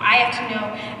touch it. I have to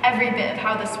know every bit of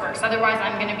how this works, otherwise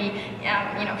I'm going to be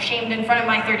shamed in front of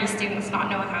my 30 students not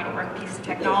knowing how to work a piece of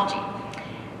technology.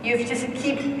 You have to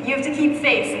keep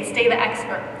face and stay the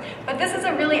expert. But this is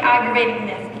a really aggravating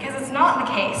myth because it's not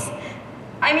the case.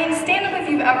 I mean, stand up if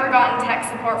you've ever gotten tech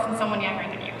support from someone younger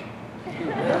than you.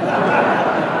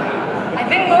 I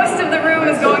think most of the room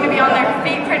is going to be on their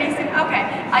feet pretty soon. Okay,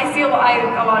 I see a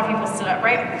lot of people stood up,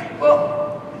 right? Well,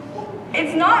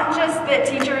 it's not just that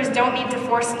teachers don't need to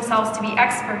force themselves to be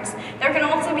experts. There can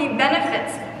also be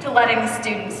benefits to letting the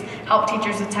students help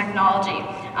teachers with technology.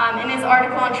 In his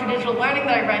article on traditional learning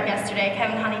that I read yesterday,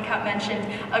 Kevin Honeycutt mentioned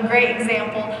a great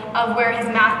example of where his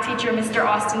math teacher, Mr.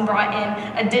 Austin, brought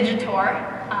in a digitor,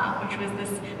 which was this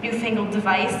newfangled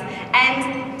device,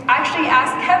 and actually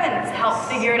asked Kevin to help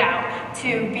figure it out,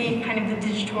 to be kind of the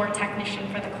digitor technician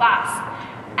for the class.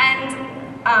 And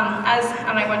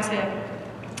I went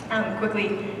to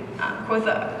quickly quote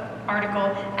the article,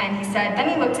 and he said, then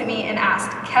he looked at me and asked,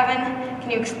 Kevin,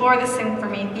 can you explore this thing for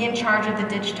me? Be in charge of the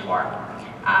digitor.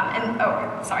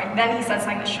 Then he said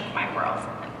something that shook my world.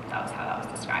 And that was how that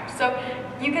was described. So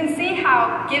you can see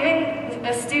how giving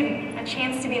a student a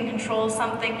chance to be in control of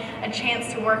something, a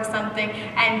chance to work something,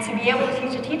 and to be able to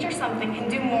teach a teacher something can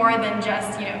do more than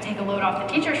just, take a load off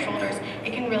the teacher's shoulders.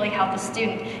 It can really help the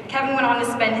student. Kevin went on to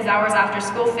spend his hours after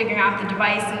school figuring out the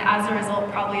device, and as a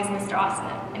result, probably as Mr. Austin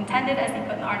intended, as he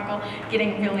put in the article,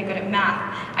 getting really good at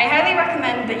math. I highly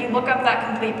recommend that you look up that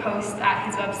complete post at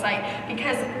his website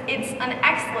because it's an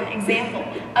excellent example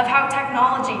of how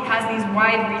technology has these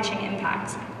wide-reaching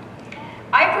impacts.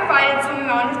 I provided some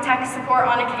amount of tech support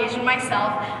on occasion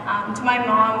myself, to my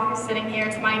mom, who's sitting here,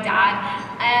 to my dad,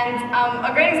 and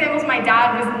a great example is my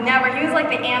dad he was like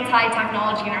the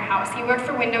anti-technology in our house. He worked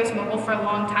for Windows Mobile for a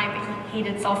long time, but he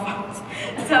hated cell phones.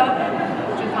 So,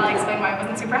 which would probably explain why I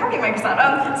wasn't super happy with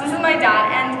Microsoft. So this is my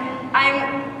dad,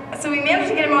 and so we managed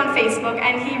to get him on Facebook,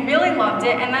 and he really loved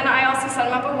it, and then I also set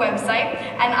him up a website,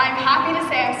 and I'm happy to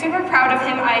say I'm super proud of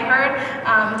him. I heard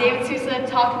David Sousa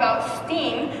talk about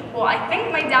STEAM. Well, I think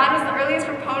my dad was the earliest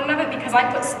proponent of it because I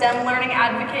put STEM Learning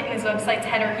Advocate in his website's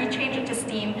header. He changed it to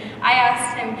STEAM. I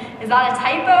asked him, is that a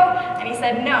typo? And he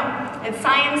said, no, it's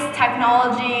science,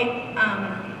 technology,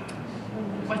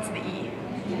 what's the E?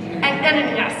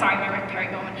 Sorry, my Rick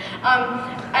Perry moment.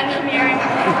 Engineering,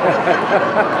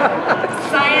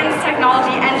 science,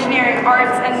 technology, engineering,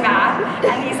 arts, and math.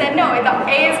 And he said, no, the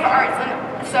A is for arts.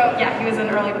 And so, yeah, he was an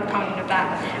early proponent of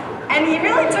that. And he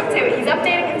really took to it. He's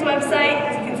updating his website,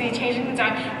 as you can see, changing things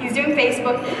around. He's doing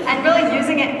Facebook, and really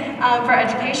using it for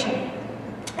education.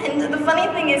 And the funny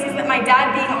thing is that my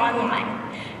dad being online,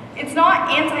 it's not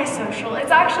antisocial,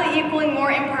 it's actually equaling more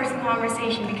in-person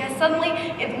conversation because suddenly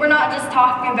we're not just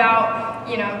talking about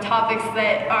topics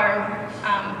that are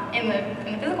in the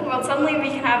physical world. Suddenly we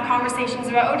can have conversations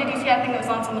about, oh, did you see that thing that was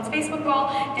on someone's Facebook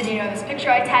wall? Did you know this picture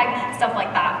I tagged? Stuff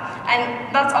like that.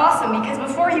 And that's awesome because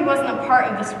before he wasn't a part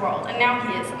of this world, and now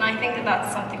he is, and I think that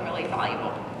that's something really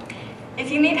valuable. If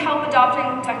you need help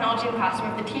adopting technology in the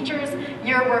classroom, if the teachers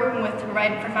you're working with to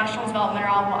provide professional development are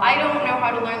all, well, I don't know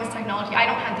how to learn this technology, I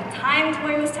don't have the time to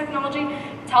learn this technology,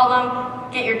 tell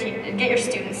them, get your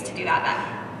students to do that then.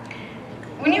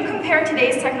 When you compare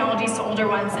today's technologies to older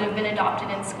ones that have been adopted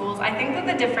in schools, I think that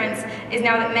the difference is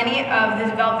now that many of the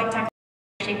developing technologies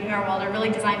shaping our world are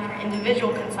really designed for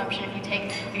individual consumption. If you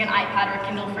take like an iPad or a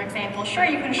Kindle, for example, sure,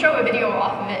 you can show a video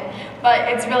off of it,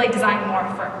 but it's really designed more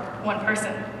for one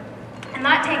person. And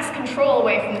that takes control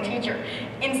away from the teacher.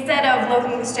 Instead of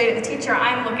looking straight at the teacher,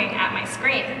 I'm looking at my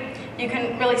screen. You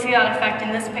can really see that effect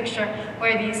in this picture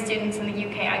where these students in the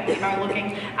UK, I believe, are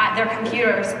looking at their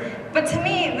computers. But to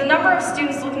me, the number of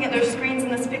students looking at their screens in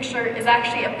this picture is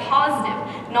actually a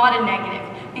positive, not a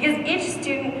negative. Because each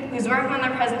student who's working on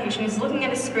their presentation, who's looking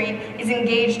at a screen, is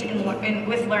engaged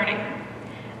with learning.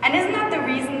 And isn't that the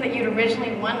reason that you'd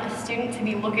originally want a student to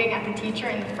be looking at the teacher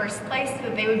in the first place so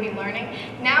that they would be learning.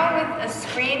 Now with a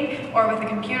screen or with a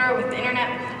computer, with the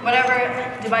internet,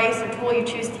 whatever device or tool you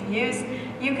choose to use,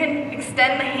 you can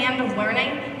extend the hand of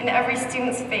learning into every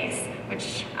student's face,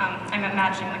 which I'm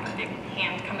imagining like a big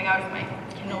hand coming out of my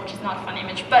Kindle, which is not a fun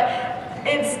image, but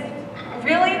it's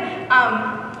really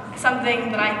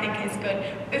something that I think is good.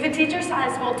 If a teacher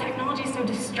says, well, technology is so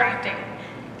distracting,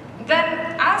 then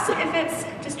ask if it's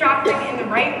distracting in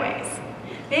the right ways.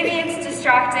 Maybe it's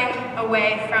distracting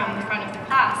away from the front of the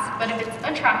class, but if it's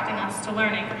attracting us to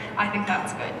learning, I think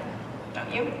that's good,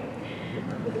 don't you?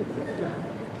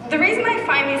 The reason I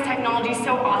find these technologies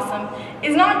so awesome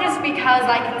is not just because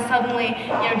I can suddenly,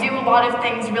 do a lot of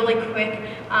things really quick,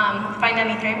 find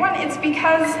anything I want. It's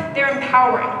because they're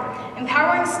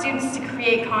empowering students to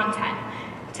create content,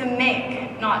 to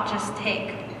make, not just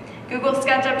take. Google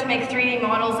SketchUp to make 3D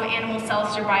models of animal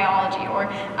cells through biology, or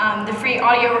the free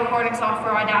audio recording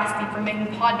software Audacity for making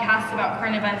podcasts about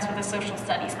current events with a social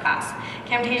studies class.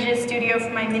 Camtasia Studio for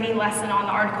my mini lesson on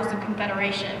the Articles of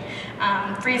Confederation.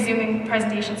 Free Zooming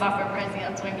presentation software, Prezi,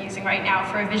 that's what I'm using right now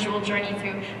for a visual journey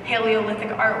through Paleolithic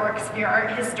artworks for your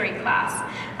art history class.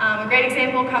 A great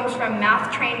example comes from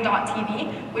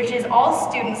mathtrain.tv, which is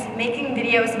all students making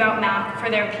videos about math for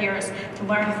their peers to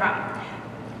learn from.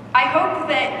 I hope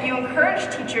that you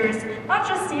encourage teachers not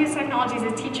just to use technology as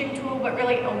a teaching tool, but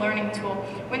really a learning tool.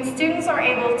 When students are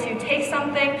able to take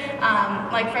something,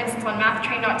 like for instance on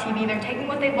mathtrain.tv, they're taking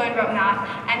what they've learned about math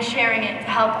and sharing it to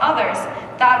help others.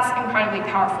 That's incredibly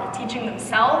powerful. Teaching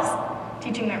themselves,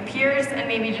 teaching their peers, and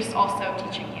maybe just also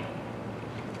teaching you.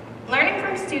 Learning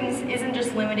from students isn't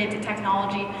just limited to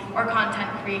technology or content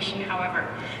creation, however.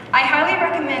 I highly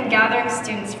recommend gathering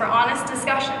students for honest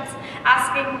discussions,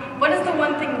 asking what is the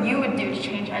one thing you would do to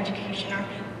change education, or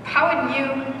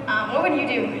what would you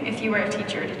do if you were a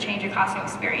teacher to change your classroom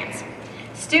experience?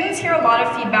 Students hear a lot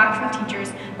of feedback from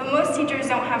teachers, but most teachers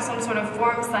don't have some sort of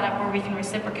forum set up where we can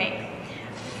reciprocate.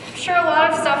 Sure, a lot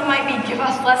of stuff might be give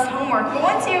us less homework, but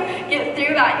once you get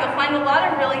through that, you'll find a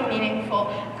lot of really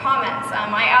meaningful comments.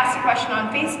 I asked a question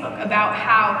on Facebook about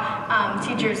how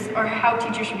teachers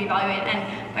should be evaluated,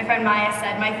 and my friend Maya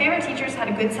said, my favorite teachers had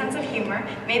a good sense of humor,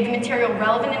 made the material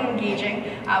relevant and engaging,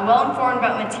 well-informed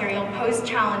about material, posed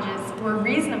challenges, were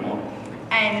reasonable,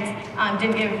 and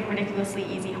didn't give ridiculously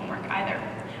easy homework either.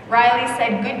 Riley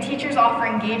said, good teachers offer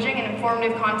engaging and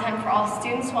informative content for all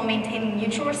students while maintaining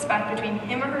mutual respect between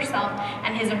him or herself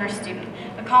and his or her student.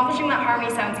 Accomplishing that harmony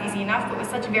sounds easy enough, but with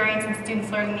such variance in students'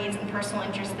 learning needs and personal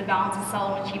interests, the balance is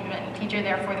seldom achieved by any teacher.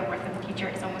 Therefore, the worth of the teacher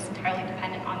is almost entirely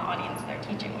dependent on the audience they're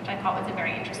teaching, which I thought was a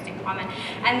very interesting comment.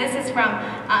 And this is from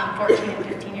 14 and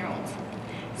 15-year-olds.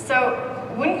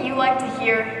 So, wouldn't you like to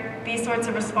hear these sorts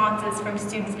of responses from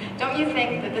students? Don't you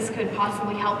think that this could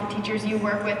possibly help the teachers you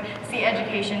work with see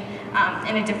education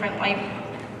in a different light?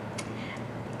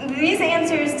 These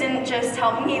answers didn't just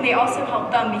help me, they also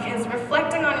helped them, because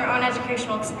reflecting on your own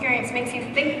educational experience makes you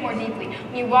think more deeply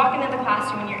when you walk into the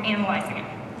classroom and you're analyzing it.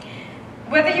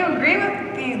 Whether you agree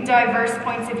with the diverse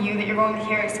points of view that you're going to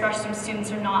hear expressed from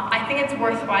students or not, I think it's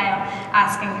worthwhile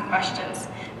asking the questions.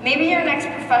 Maybe your next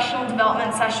professional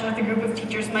development session with a group of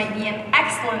teachers might be an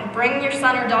excellent bring your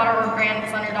son or daughter or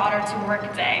grandson or daughter to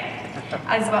work day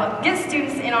as well. Get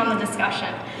students in on the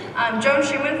discussion. Joan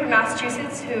Schumann from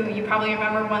Massachusetts, who you probably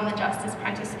remember won the Justice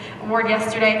Apprentice Award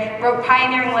yesterday, wrote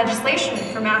pioneering legislation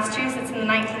for Massachusetts in the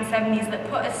 1970s that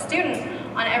put a student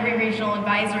on every regional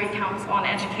advisory council on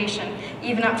education,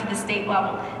 even up to the state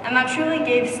level. And that truly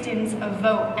gave students a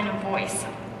vote and a voice.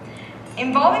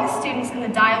 Involving students in the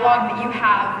dialogue that you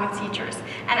have with teachers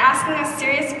and asking us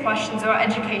serious questions about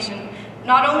education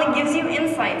not only gives you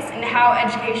insights into how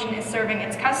education is serving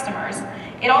its customers,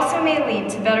 it also may lead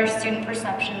to better student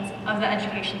perceptions of the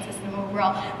education system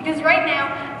overall. Because right now,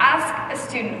 ask a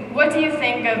student, what do you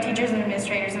think of teachers and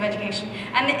administrators of education?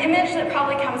 And the image that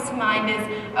probably comes to mind is,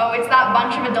 oh, it's that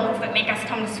bunch of adults that make us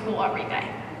come to school every day.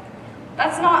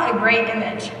 That's not a great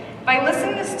image. By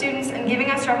listening to students and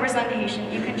giving us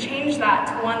representation, you can change that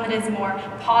to one that is more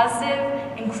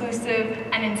positive, inclusive,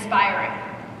 and inspiring.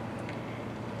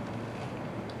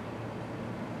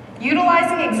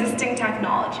 Utilizing existing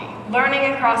technology,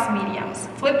 learning across mediums,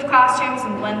 flipped classrooms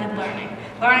and blended learning,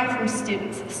 learning from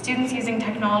students using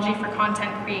technology for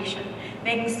content creation,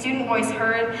 making student voice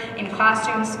heard in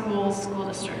classrooms, schools, school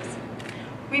districts.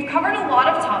 We've covered a lot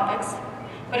of topics,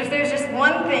 but if there's just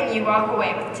one thing you walk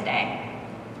away with today,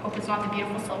 hope it's not the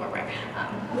beautiful silverware. I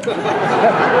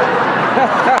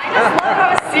just love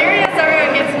how serious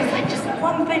everyone gets. It's like just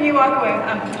one thing you walk away with.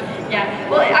 Yeah,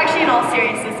 well, actually in all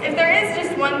seriousness, if there is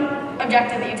just one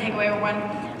objective that you take away or one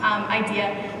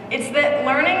idea, it's that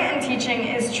learning and teaching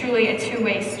is truly a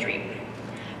two-way street.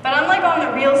 But unlike on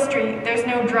the real street, there's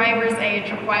no driver's age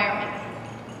requirement.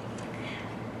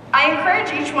 I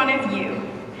encourage each one of you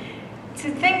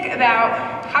to think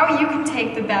about how you can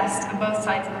take the best of both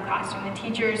sides of the classroom, the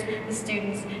teachers, the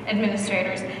students,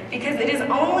 administrators, because it is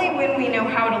only when we know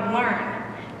how to learn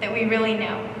that we really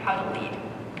know how to lead.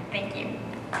 Thank you.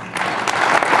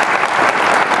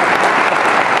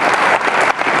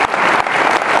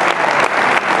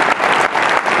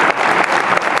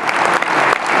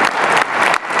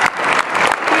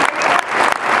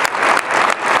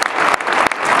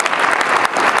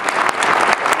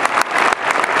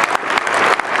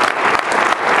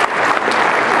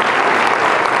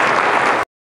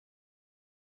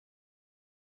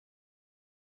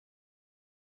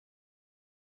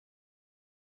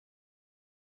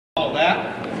 All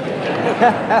that?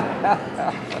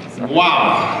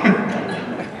 Wow.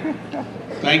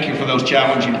 Thank you for those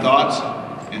challenging thoughts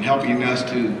and helping us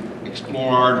to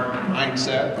explore our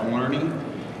mindset on learning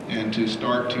and to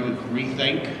start to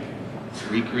rethink,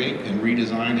 recreate, and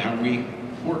redesign how we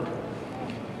work.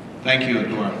 Thank you,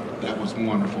 Adora. That was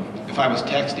wonderful. If I was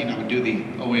texting, I would do the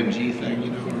OMG thing,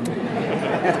 you know.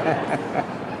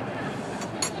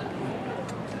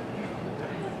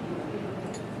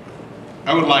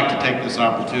 I would like to take this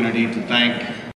opportunity to thank